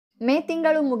ಮೇ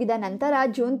ತಿಂಗಳು ಮುಗಿದ ನಂತರ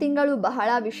ಜೂನ್ ತಿಂಗಳು ಬಹಳ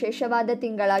ವಿಶೇಷವಾದ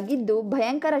ತಿಂಗಳಾಗಿದ್ದು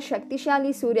ಭಯಂಕರ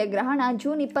ಶಕ್ತಿಶಾಲಿ ಸೂರ್ಯಗ್ರಹಣ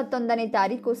ಜೂನ್ 21ನೇ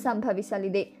ತಾರೀಕು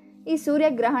ಸಂಭವಿಸಲಿದೆ. ಈ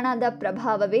ಸೂರ್ಯಗ್ರಹಣದ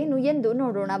ಪ್ರಭಾವವೇನು ಎಂದು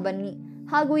ನೋಡೋಣ ಬನ್ನಿ.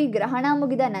 ಹಾಗೂ ಈ ಗ್ರಹಣ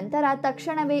ಮುಗಿದ ನಂತರ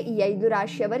ತಕ್ಷಣವೇ ಈ 5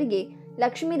 ರಾಶಿಯವರಿಗೆ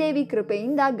ಲಕ್ಷ್ಮೀದೇವಿ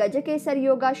ಕೃಪೆಯಿಂದ ಗಜಕೇಸರಿ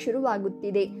ಯೋಗ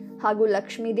ಶುರುವಾಗುತ್ತಿದೆ ಹಾಗೂ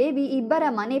ಲಕ್ಷ್ಮೀದೇವಿ ಇಬ್ಬರ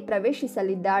ಮನೆ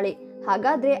ಪ್ರವೇಶಿಸಲಿದ್ದಾಳೆ.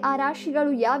 ಹಾಗಾದ್ರೆ ಆ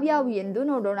ರಾಶಿಗಳು ಯಾವ್ಯಾವು ಎಂದು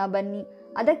ನೋಡೋಣ ಬನ್ನಿ.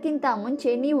 ಅದಕ್ಕಿಂತ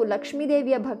ಮುಂಚೆ ನೀವು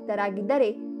ಲಕ್ಷ್ಮೀದೇವಿಯ ಭಕ್ತರಾಗಿದ್ದರೆ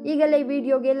ಈಗಲೇ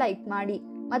ವಿಡಿಯೋಗೆ ಲೈಕ್ ಮಾಡಿ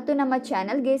ಮತ್ತು ನಮ್ಮ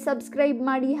ಚಾನೆಲ್ಗೆ ಸಬ್ಸ್ಕ್ರೈಬ್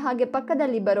ಮಾಡಿ, ಹಾಗೆ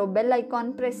ಪಕ್ಕದಲ್ಲಿ ಬರೋ ಬೆಲ್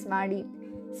ಐಕಾನ್ ಪ್ರೆಸ್ ಮಾಡಿ.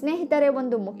 ಸ್ನೇಹಿತರೆ,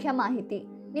 ಒಂದು ಮುಖ್ಯ ಮಾಹಿತಿ,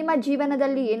 ನಿಮ್ಮ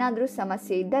ಜೀವನದಲ್ಲಿ ಏನಾದರೂ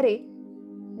ಸಮಸ್ಯೆ ಇದ್ದರೆ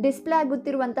ಡಿಸ್ಪ್ಲೇ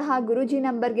ಆಗುತ್ತಿರುವಂತಹ ಗುರೂಜಿ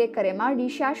ನಂಬರ್ಗೆ ಕರೆ ಮಾಡಿ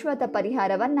ಶಾಶ್ವತ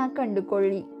ಪರಿಹಾರವನ್ನ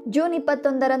ಕಂಡುಕೊಳ್ಳಿ. ಜೂನ್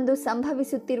 21ರಂದು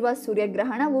ಸಂಭವಿಸುತ್ತಿರುವ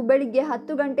ಸೂರ್ಯಗ್ರಹಣವು ಬೆಳಿಗ್ಗೆ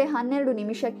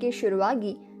 10:12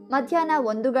 ಶುರುವಾಗಿ ಮಧ್ಯಾಹ್ನ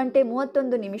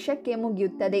 1:31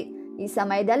 ಮುಗಿಯುತ್ತದೆ. ಈ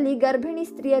ಸಮಯದಲ್ಲಿ ಗರ್ಭಿಣಿ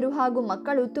ಸ್ತ್ರೀಯರು ಹಾಗೂ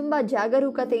ಮಕ್ಕಳು ತುಂಬಾ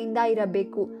ಜಾಗರೂಕತೆಯಿಂದ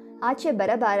ಇರಬೇಕು, ಆಚೆ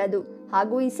ಬರಬಾರದು.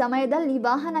 ಹಾಗೂ ಈ ಸಮಯದಲ್ಲಿ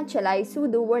ವಾಹನ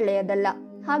ಚಲಾಯಿಸುವುದು ಒಳ್ಳೆಯದಲ್ಲ.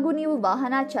 ಹಾಗೂ ನೀವು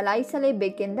ವಾಹನ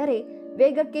ಚಲಾಯಿಸಲೇಬೇಕೆಂದರೆ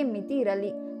ವೇಗಕ್ಕೆ ಮಿತಿ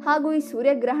ಇರಲಿ. ಹಾಗೂ ಈ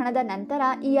ಸೂರ್ಯಗ್ರಹಣದ ನಂತರ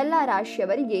ಈ ಎಲ್ಲ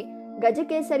ರಾಶಿಯವರಿಗೆ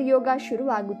ಗಜಕೇಸರಿ ಯೋಗ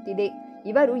ಶುರುವಾಗುತ್ತಿದೆ.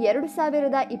 ಇವರು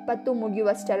 2020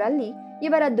 ಮುಗಿಯುವಷ್ಟರಲ್ಲಿ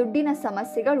ಇವರ ದುಡ್ಡಿನ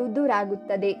ಸಮಸ್ಯೆಗಳು ದೂರ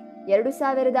ಆಗುತ್ತದೆ.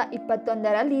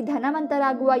 2021ರಲ್ಲಿ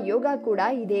ಧನವಂತರಾಗುವ ಯೋಗ ಕೂಡ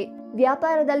ಇದೆ.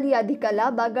 ವ್ಯಾಪಾರದಲ್ಲಿ ಅಧಿಕ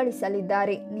ಲಾಭ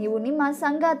ಗಳಿಸಲಿದ್ದಾರೆ. ನೀವು ನಿಮ್ಮ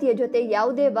ಸಂಗಾತಿಯ ಜೊತೆ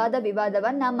ಯಾವುದೇ ವಾದ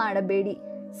ವಿವಾದವನ್ನ ಮಾಡಬೇಡಿ.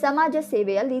 ಸಮಾಜ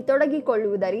ಸೇವೆಯಲ್ಲಿ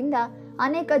ತೊಡಗಿಕೊಳ್ಳುವುದರಿಂದ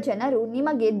ಅನೇಕ ಜನರು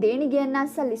ನಿಮಗೆ ದೇಣಿಗೆಯನ್ನ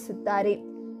ಸಲ್ಲಿಸುತ್ತಾರೆ.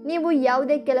 ನೀವು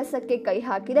ಯಾವುದೇ ಕೆಲಸಕ್ಕೆ ಕೈ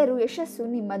ಹಾಕಿದರೂ ಯಶಸ್ಸು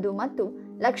ನಿಮ್ಮದು ಮತ್ತು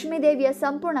ಲಕ್ಷ್ಮೀದೇವಿಯ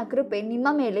ಸಂಪೂರ್ಣ ಕೃಪೆ ನಿಮ್ಮ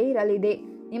ಮೇಲೆ ಇರಲಿದೆ.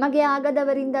 ನಿಮಗೆ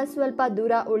ಆಗದವರಿಂದ ಸ್ವಲ್ಪ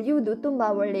ದೂರ ಉಳಿಯುವುದು ತುಂಬಾ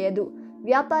ಒಳ್ಳೆಯದು.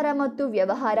 ವ್ಯಾಪಾರ ಮತ್ತು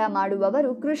ವ್ಯವಹಾರ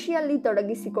ಮಾಡುವವರು, ಕೃಷಿಯಲ್ಲಿ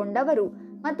ತೊಡಗಿಸಿಕೊಂಡವರು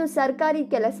ಮತ್ತು ಸರ್ಕಾರಿ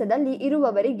ಕೆಲಸದಲ್ಲಿ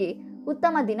ಇರುವವರಿಗೆ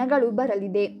ಉತ್ತಮ ದಿನಗಳು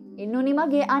ಬರಲಿದೆ. ಇನ್ನು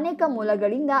ನಿಮಗೆ ಅನೇಕ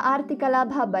ಮೂಲಗಳಿಂದ ಆರ್ಥಿಕ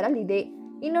ಲಾಭ ಬರಲಿದೆ.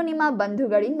 ಇನ್ನು ನಿಮ್ಮ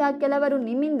ಬಂಧುಗಳಿಂದ ಕೆಲವರು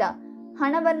ನಿಮ್ಮಿಂದ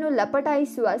ಹಣವನ್ನು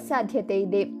ಲಪಟಾಯಿಸುವ ಸಾಧ್ಯತೆ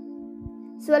ಇದೆ.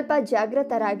 ಸ್ವಲ್ಪ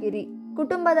ಜಾಗೃತರಾಗಿರಿ.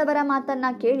 ಕುಟುಂಬದವರ ಮಾತನ್ನ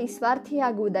ಕೇಳಿ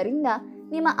ಸ್ವಾರ್ಥಿಯಾಗುವುದರಿಂದ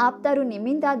ನಿಮ್ಮ ಆಪ್ತರು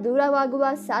ನಿಮ್ಮಿಂದ ದೂರವಾಗುವ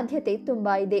ಸಾಧ್ಯತೆ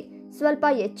ತುಂಬಾ ಇದೆ. ಸ್ವಲ್ಪ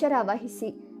ಎಚ್ಚರ ವಹಿಸಿ.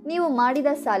 ನೀವು ಮಾಡಿದ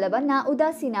ಸಾಲವನ್ನ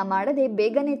ಉದಾಸೀನ ಮಾಡದೆ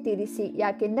ಬೇಗನೆ ತೀರಿಸಿ,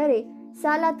 ಯಾಕೆಂದರೆ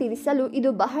ಸಾಲ ತೀರಿಸಲು ಇದು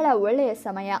ಬಹಳ ಒಳ್ಳೆಯ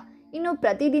ಸಮಯ. ಇನ್ನು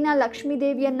ಪ್ರತಿದಿನ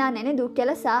ಲಕ್ಷ್ಮೀದೇವಿಯನ್ನ ನೆನೆದು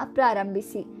ಕೆಲಸ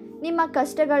ಪ್ರಾರಂಭಿಸಿ. ನಿಮ್ಮ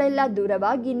ಕಷ್ಟಗಳೆಲ್ಲ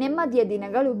ದೂರವಾಗಿ ನೆಮ್ಮದಿಯ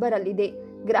ದಿನಗಳು ಬರಲಿದೆ.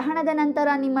 ಗ್ರಹಣದ ನಂತರ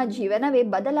ನಿಮ್ಮ ಜೀವನವೇ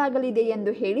ಬದಲಾಗಲಿದೆ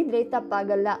ಎಂದು ಹೇಳಿದ್ರೆ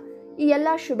ತಪ್ಪಾಗಲ್ಲ. ಈ ಎಲ್ಲ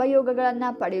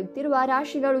ಶುಭಯೋಗಗಳನ್ನು ಪಡೆಯುತ್ತಿರುವ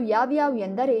ರಾಶಿಗಳು ಯಾವ್ಯಾವು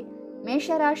ಎಂದರೆ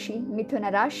ಮೇಷರಾಶಿ, ಮಿಥುನ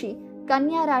ರಾಶಿ,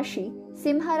 ಕನ್ಯಾ ರಾಶಿ,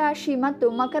 ಸಿಂಹ ರಾಶಿ ಮತ್ತು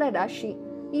ಮಕರ ರಾಶಿ.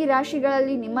 ಈ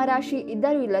ರಾಶಿಗಳಲ್ಲಿ ನಿಮ್ಮ ರಾಶಿ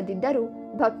ಇದ್ದರೂ ಇಲ್ಲದಿದ್ದರೂ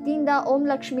ಭಕ್ತಿಯಿಂದ ಓಂ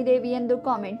ಲಕ್ಷ್ಮೀದೇವಿ ಎಂದು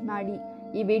ಕಾಮೆಂಟ್ ಮಾಡಿ.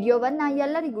 ಈ ವಿಡಿಯೋವನ್ನು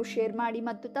ಎಲ್ಲರಿಗೂ ಶೇರ್ ಮಾಡಿ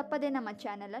ಮತ್ತು ತಪ್ಪದೆ ನಮ್ಮ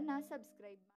ಚಾನೆಲ್ ಅನ್ನು ಸಬ್ಸ್ಕ್ರೈಬ್ ಮಾಡಿ.